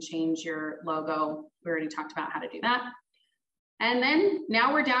here. You can change your logo. We already talked about how to do that. And then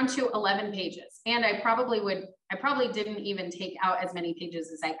now we're down to 11 pages. And I probably didn't even take out as many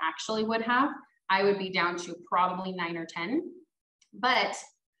pages as I actually would have. I would be down to probably 9 or 10. But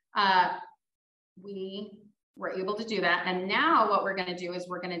we were able to do that. And now what we're going to do is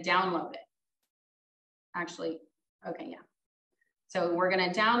we're going to download it. Actually, okay, yeah. So we're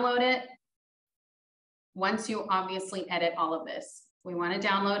going to download it. Once you obviously edit all of this, we want to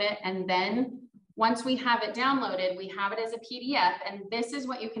download it. And then once we have it downloaded, we have it as a PDF. And this is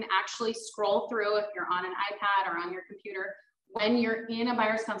what you can actually scroll through if you're on an iPad or on your computer. When you're in a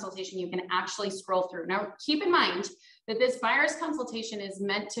buyer's consultation, you can actually scroll through. Now, keep in mind that this buyer's consultation is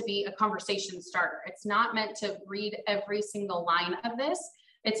meant to be a conversation starter. It's not meant to read every single line of this.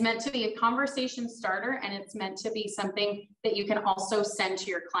 It's meant to be a conversation starter, and it's meant to be something that you can also send to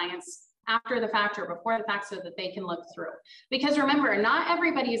your clients after the fact or before the fact so that they can look through. Because remember, not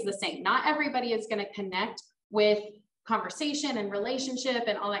everybody is the same. Not everybody is going to connect with conversation and relationship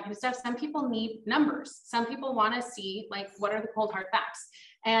and all that kind of stuff. Some people need numbers. Some people want to see, like, what are the cold hard facts?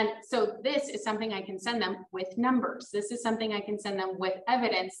 And so this is something I can send them with numbers. This is something I can send them with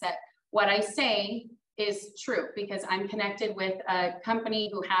evidence that what I say is true because I'm connected with a company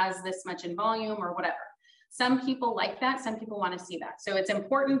who has this much in volume or whatever. Some people like that. Some people want to see that. So it's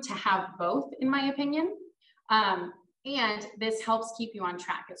important to have both, in my opinion. And this helps keep you on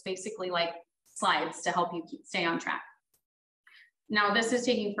track. It's basically like slides to help you stay on track. Now, this is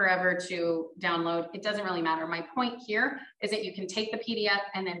taking forever to download. It doesn't really matter. My point here is that you can take the PDF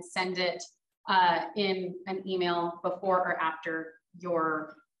and then send it in an email before or after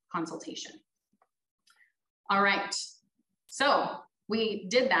your consultation. All right, so we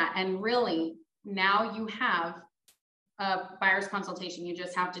did that, and really now you have a buyer's consultation. You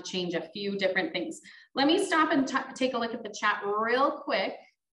just have to change a few different things. Let me stop and take a look at the chat real quick.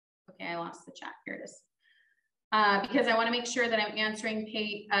 Okay, I lost the chat. Here it is. Because I want to make sure that I'm answering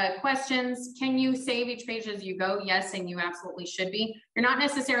questions. Can you save each page as you go? Yes, and you absolutely should be. You're not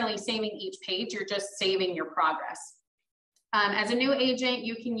necessarily saving each page. You're just saving your progress. As a new agent,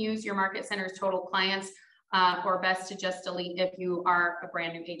 you can use your Market Center's total clients or best to just delete if you are a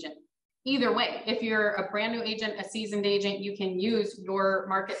brand new agent. Either way, if you're a brand new agent, a seasoned agent, you can use your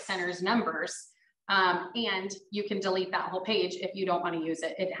Market Center's numbers and you can delete that whole page if you don't want to use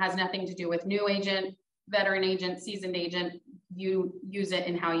it. It has nothing to do with new agent, veteran agent, seasoned agent. You use it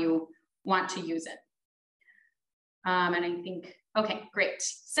in how you want to use it. And I think, okay, great.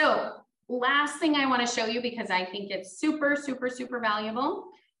 So last thing I want to show you, because I think it's super, super, super valuable,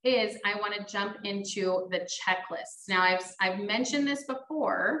 is I want to jump into the checklists. Now I've mentioned this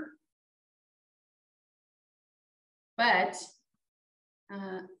before, but,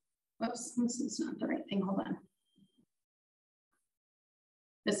 whoops, this is not the right thing, hold on.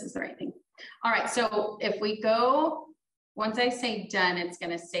 This is the right thing. All right, so if we go, once I say done, it's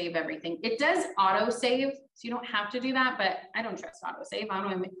gonna save everything. It does auto save, so you don't have to do that, but I don't trust auto save. I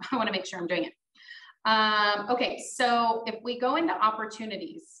wanna make sure I'm doing it. Okay, so if we go into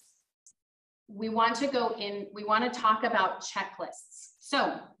opportunities, we want to go in, we wanna talk about checklists.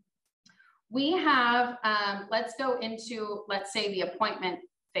 So we have, let's go into, let's say the appointment,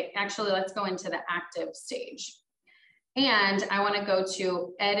 actually let's go into the active stage. And I want to go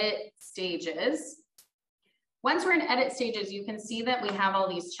to edit stages. Once we're in edit stages, you can see that we have all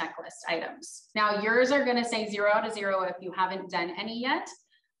these checklist items. Now yours are going to say 0 out of 0 if you haven't done any yet.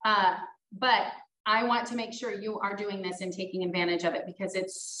 But I want to make sure you are doing this and taking advantage of it because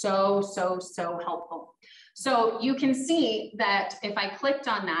it's so, so, so helpful. So you can see that if I clicked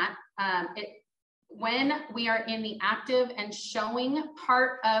on that, when we are in the active and showing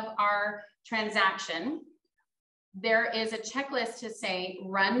part of our transaction, there is a checklist to say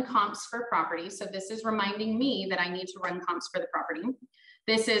run comps for property. So this is reminding me that I need to run comps for the property.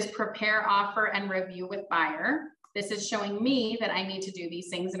 This is prepare offer and review with buyer. This is showing me that I need to do these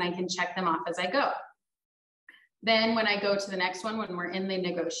things and I can check them off as I go. Then when I go to the next one, when we're in the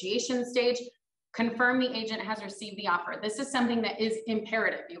negotiation stage, confirm the agent has received the offer. This is something that is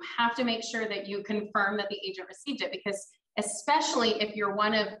imperative. You have to make sure that you confirm that the agent received it, because especially if you're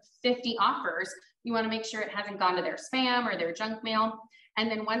one of 50 offers, you want to make sure it hasn't gone to their spam or their junk mail. And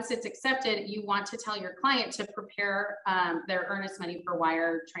then once it's accepted, you want to tell your client to prepare their earnest money for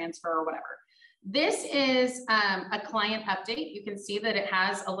wire transfer or whatever. This is a client update. You can see that it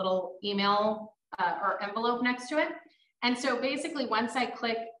has a little email or envelope next to it. And so basically, once I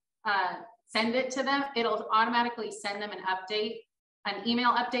click send it to them, it'll automatically send them an update, an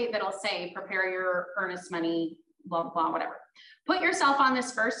email update that'll say, prepare your earnest money, blah, blah, whatever. Put yourself on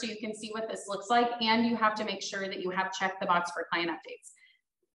this first so you can see what this looks like, and you have to make sure that you have checked the box for client updates.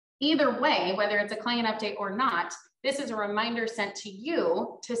 Either way, whether it's a client update or not, this is a reminder sent to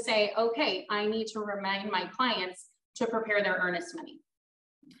you to say, okay, I need to remind my clients to prepare their earnest money.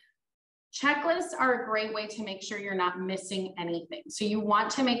 Checklists are a great way to make sure you're not missing anything. So you want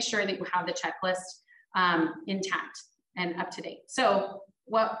to make sure that you have the checklist intact and up to date. So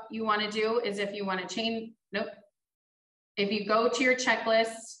what you want to do is, if you want to change, if you go to your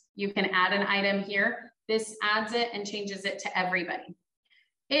checklist, you can add an item here. This adds it and changes it to everybody.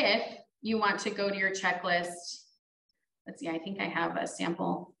 If you want to go to your checklist, let's see, I think I have a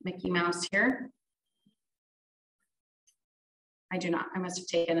sample Mickey Mouse here. I do not, I must have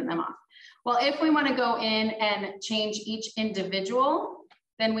taken them off. Well, if we want to go in and change each individual,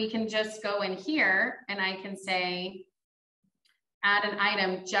 then we can just go in here and I can say, add an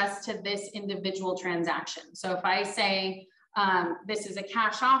item just to this individual transaction. So if I say, this is a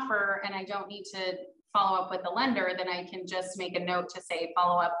cash offer and I don't need to follow up with the lender, then I can just make a note to say,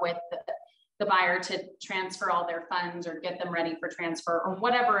 follow up with the buyer to transfer all their funds or get them ready for transfer or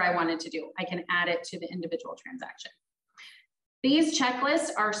whatever I wanted to do. I can add it to the individual transaction. These checklists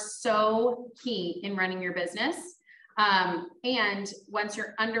are so key in running your business. And once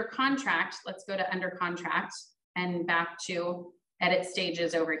you're under contract, let's go to under contract and back to edit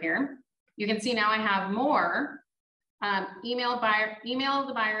stages over here. You can see now I have more. Email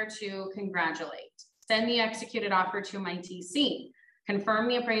the buyer to congratulate. Send the executed offer to my TC. Confirm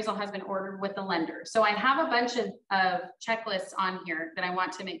the appraisal has been ordered with the lender. So I have a bunch of checklists on here that I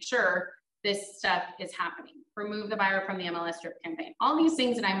want to make sure this stuff is happening. Remove the buyer from the MLS drip campaign. All these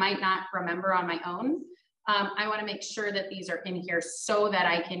things that I might not remember on my own, I want to make sure that these are in here so that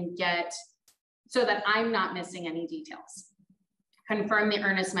I can so that I'm not missing any details. Confirm the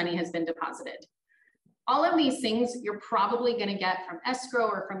earnest money has been deposited. All of these things you're probably going to get from escrow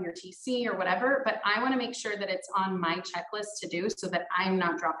or from your TC or whatever, but I want to make sure that it's on my checklist to do so that I'm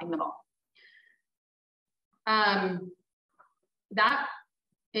not dropping the ball. That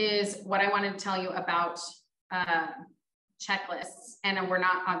is what I wanted to tell you about checklists, and we're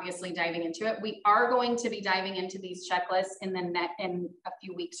not obviously diving into it. We are going to be diving into these checklists in a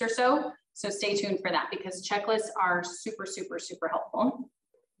few weeks or so. So stay tuned for that, because checklists are super, super, super helpful.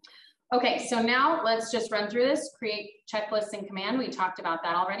 Okay, so now let's just run through this. Create checklists in Command. We talked about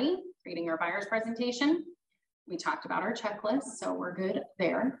that already. Creating our buyer's presentation. We talked about our checklist, so we're good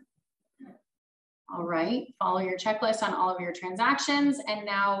there. All right, follow your checklist on all of your transactions. And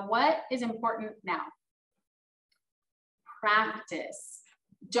now what is important now? Practice.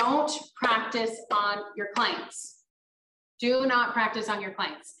 Don't practice on your clients. Do not practice on your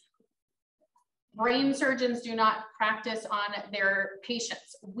clients. Brain surgeons do not practice on their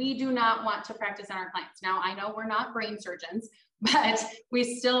patients. We do not want to practice on our clients. Now, I know we're not brain surgeons, but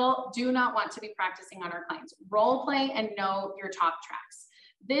we still do not want to be practicing on our clients. Role play and know your talk tracks.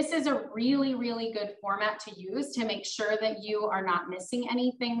 This is a really, really good format to use to make sure that you are not missing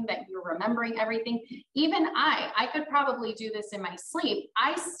anything, that you're remembering everything. Even I could probably do this in my sleep.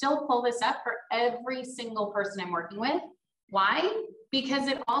 I still pull this up for every single person I'm working with. Why? Because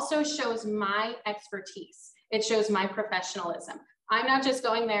it also shows my expertise. It shows my professionalism. I'm not just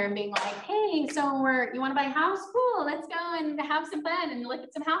going there and being like, hey, so you want to buy a house? Cool, let's go and have some fun and look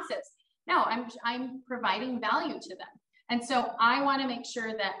at some houses. No, I'm providing value to them. And so I want to make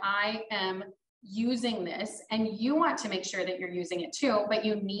sure that I am using this, and you want to make sure that you're using it too, but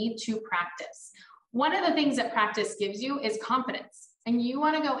you need to practice. One of the things that practice gives you is confidence. And you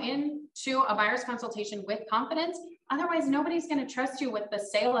want to go into a buyer's consultation with confidence. Otherwise, nobody's going to trust you with the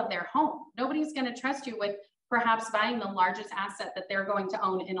sale of their home. Nobody's going to trust you with perhaps buying the largest asset that they're going to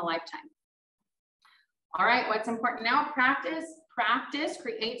own in a lifetime. All right, what's important now? Practice,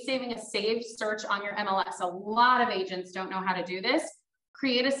 create saving a saved search on your MLS. A lot of agents don't know how to do this.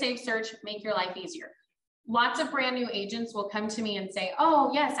 Create a saved search, make your life easier. Lots of brand new agents will come to me and say,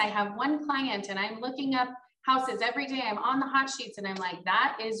 oh yes, I have one client and I'm looking up houses every day. I'm on the hot sheets. And I'm like,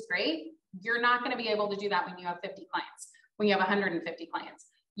 that is great. You're not going to be able to do that when you have 50 clients, when you have 150 clients.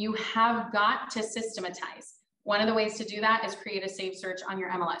 You have got to systematize. One of the ways to do that is create a saved search on your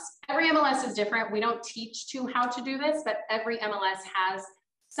MLS. Every MLS is different. We don't teach you how to do this, but every MLS has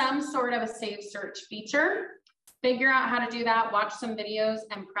some sort of a saved search feature. Figure out how to do that, watch some videos,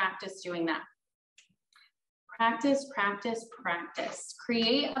 and practice doing that. Practice, practice, practice.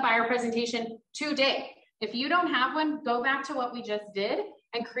 Create a buyer presentation today. If you don't have one, go back to what we just did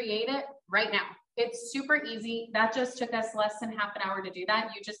and create it right now. It's super easy. That just took us less than half an hour to do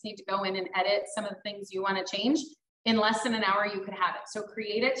that. You just need to go in and edit some of the things you want to change. In less than an hour, you could have it. So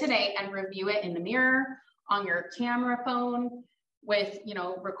create it today and review it in the mirror, on your camera phone, with,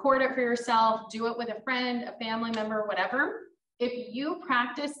 record it for yourself, do it with a friend, a family member, whatever. If you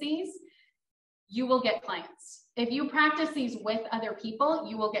practice these, you will get clients. If you practice these with other people,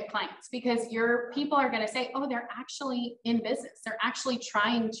 you will get clients, because your people are going to say, oh, they're actually in business. They're actually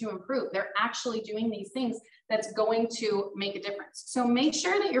trying to improve. They're actually doing these things that's going to make a difference. So make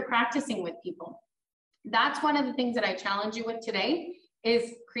sure that you're practicing with people. That's one of the things that I challenge you with today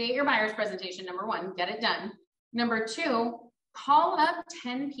is create your buyer's presentation. Number one, get it done. Number two, call up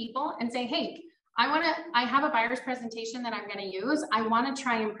 10 people and say, hey, I have a buyer's presentation that I'm going to use. I want to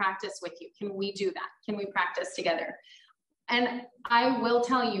try and practice with you. Can we do that? Can we practice together? And I will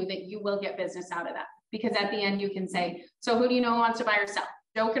tell you that you will get business out of that, because at the end you can say, so who do you know wants to buy or sell?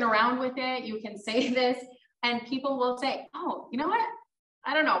 Joking around with it. You can say this and people will say, oh, you know what?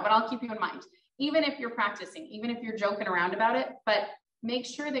 I don't know, but I'll keep you in mind. Even if you're practicing, even if you're joking around about it, but make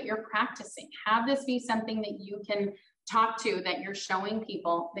sure that you're practicing. Have this be something that you can talk to, that you're showing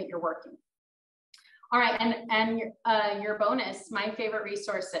people that you're working. All right, and your bonus, my favorite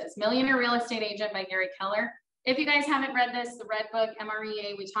resources, Millionaire Real Estate Agent by Gary Keller. If you guys haven't read this, the Red Book,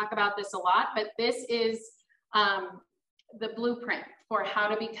 MREA, we talk about this a lot, but this is the blueprint for how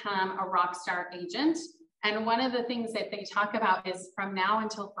to become a rock star agent. And one of the things that they talk about is from now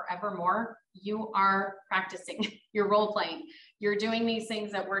until forevermore, you are practicing, you're role playing, you're doing these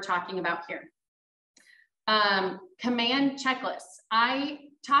things that we're talking about here. Command checklists.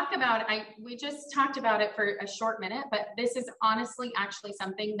 We just talked about it for a short minute, but this is honestly actually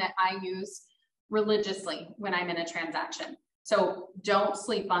something that I use religiously when I'm in a transaction. So don't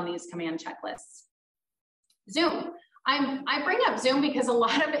sleep on these command checklists. Zoom. I bring up Zoom because a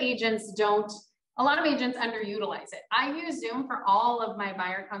lot of agents underutilize it. I use Zoom for all of my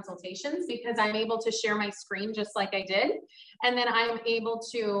buyer consultations because I'm able to share my screen just like I did. And then I'm able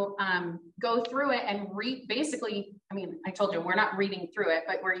to go through it and read, basically, I told you, we're not reading through it,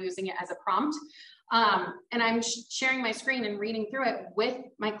 but we're using it as a prompt. And I'm sharing my screen and reading through it with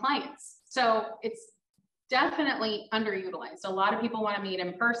my clients. So it's definitely underutilized. A lot of people want to meet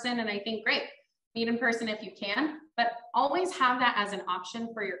in person, and I think, great, meet in person if you can, but always have that as an option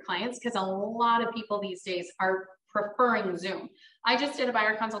for your clients, because a lot of people these days are preferring Zoom. I just did a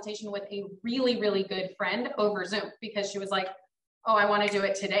buyer consultation with a really, really good friend over Zoom because she was like, oh, I want to do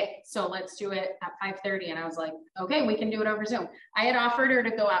it today. So let's do it at 5:30. And I was like, okay, we can do it over Zoom. I had offered her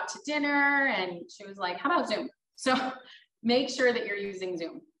to go out to dinner and she was like, how about Zoom? So make sure that you're using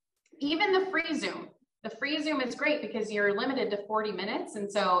Zoom. Even the free Zoom. The free Zoom is great because you're limited to 40 minutes.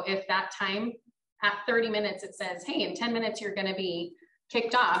 And so if that time at 30 minutes, it says, hey, in 10 minutes, you're going to be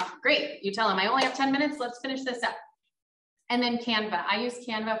kicked off. Great. You tell them, I only have 10 minutes. Let's finish this up. And then Canva. I use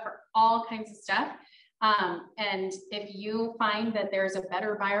Canva for all kinds of stuff. And if you find that there's a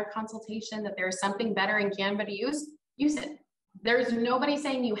better buyer consultation, that there's something better in Canva to use it. There's nobody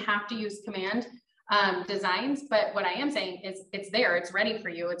saying you have to use command designs, but what I am saying is it's there, it's ready for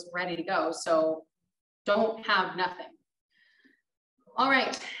you, it's ready to go. So don't have nothing. All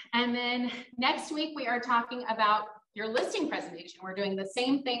right. And then next week, we are talking about your listing presentation. We're doing the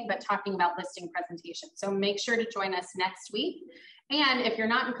same thing, but talking about listing presentation. So make sure to join us next week. And if you're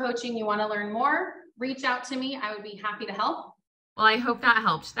not in coaching, you want to learn more, reach out to me. I would be happy to help. Well, I hope that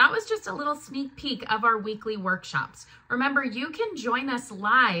helped. That was just a little sneak peek of our weekly workshops. Remember, you can join us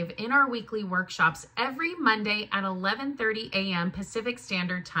live in our weekly workshops every Monday at 11:30 a.m. Pacific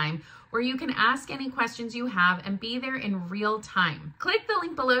Standard Time, where you can ask any questions you have and be there in real time. Click the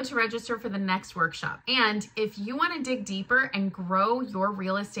link below to register for the next workshop. And if you want to dig deeper and grow your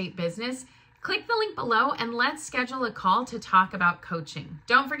real estate business, click the link below and let's schedule a call to talk about coaching.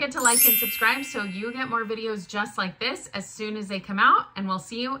 Don't forget to like and subscribe so you get more videos just like this as soon as they come out, and we'll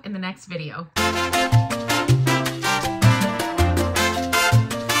see you in the next video.